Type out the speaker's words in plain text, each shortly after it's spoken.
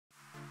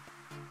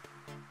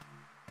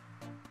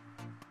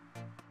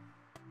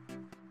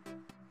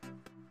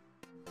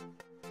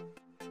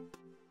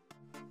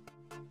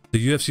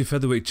The UFC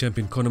featherweight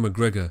champion Conor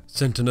McGregor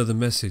sent another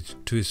message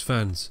to his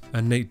fans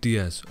and Nate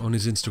Diaz on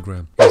his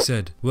Instagram. He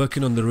said,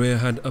 "Working on the rear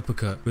hand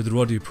uppercut with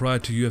Roddy prior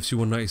to UFC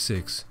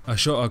 196. A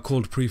shot I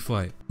called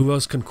pre-fight. Who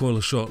else can call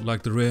a shot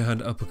like the rear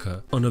hand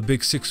uppercut on a big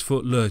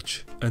 6-foot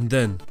lurch and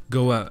then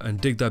go out and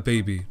dig that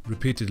baby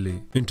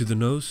repeatedly into the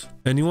nose?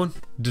 Anyone?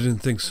 Didn't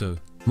think so.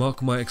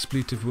 Mark my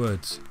expletive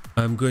words.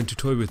 I am going to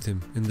toy with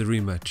him in the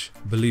rematch.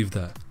 Believe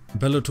that."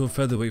 Bellator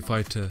featherweight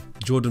fighter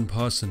Jordan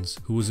Parsons,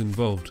 who was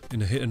involved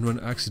in a hit-and-run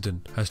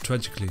accident, has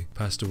tragically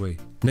passed away.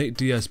 Nate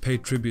Diaz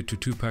paid tribute to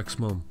Tupac's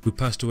mom, who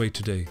passed away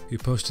today. He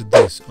posted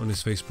this on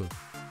his Facebook.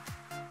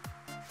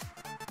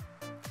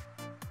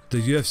 The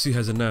UFC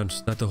has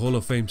announced that the Hall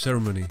of Fame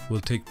ceremony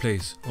will take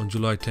place on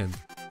July 10th.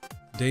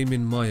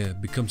 Demian Maia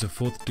becomes a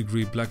 4th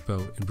degree black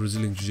belt in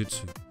Brazilian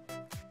Jiu-Jitsu.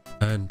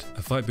 And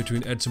a fight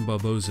between Edson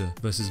Barboza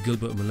versus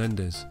Gilbert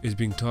Melendez is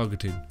being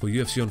targeted for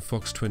UFC on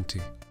Fox 20.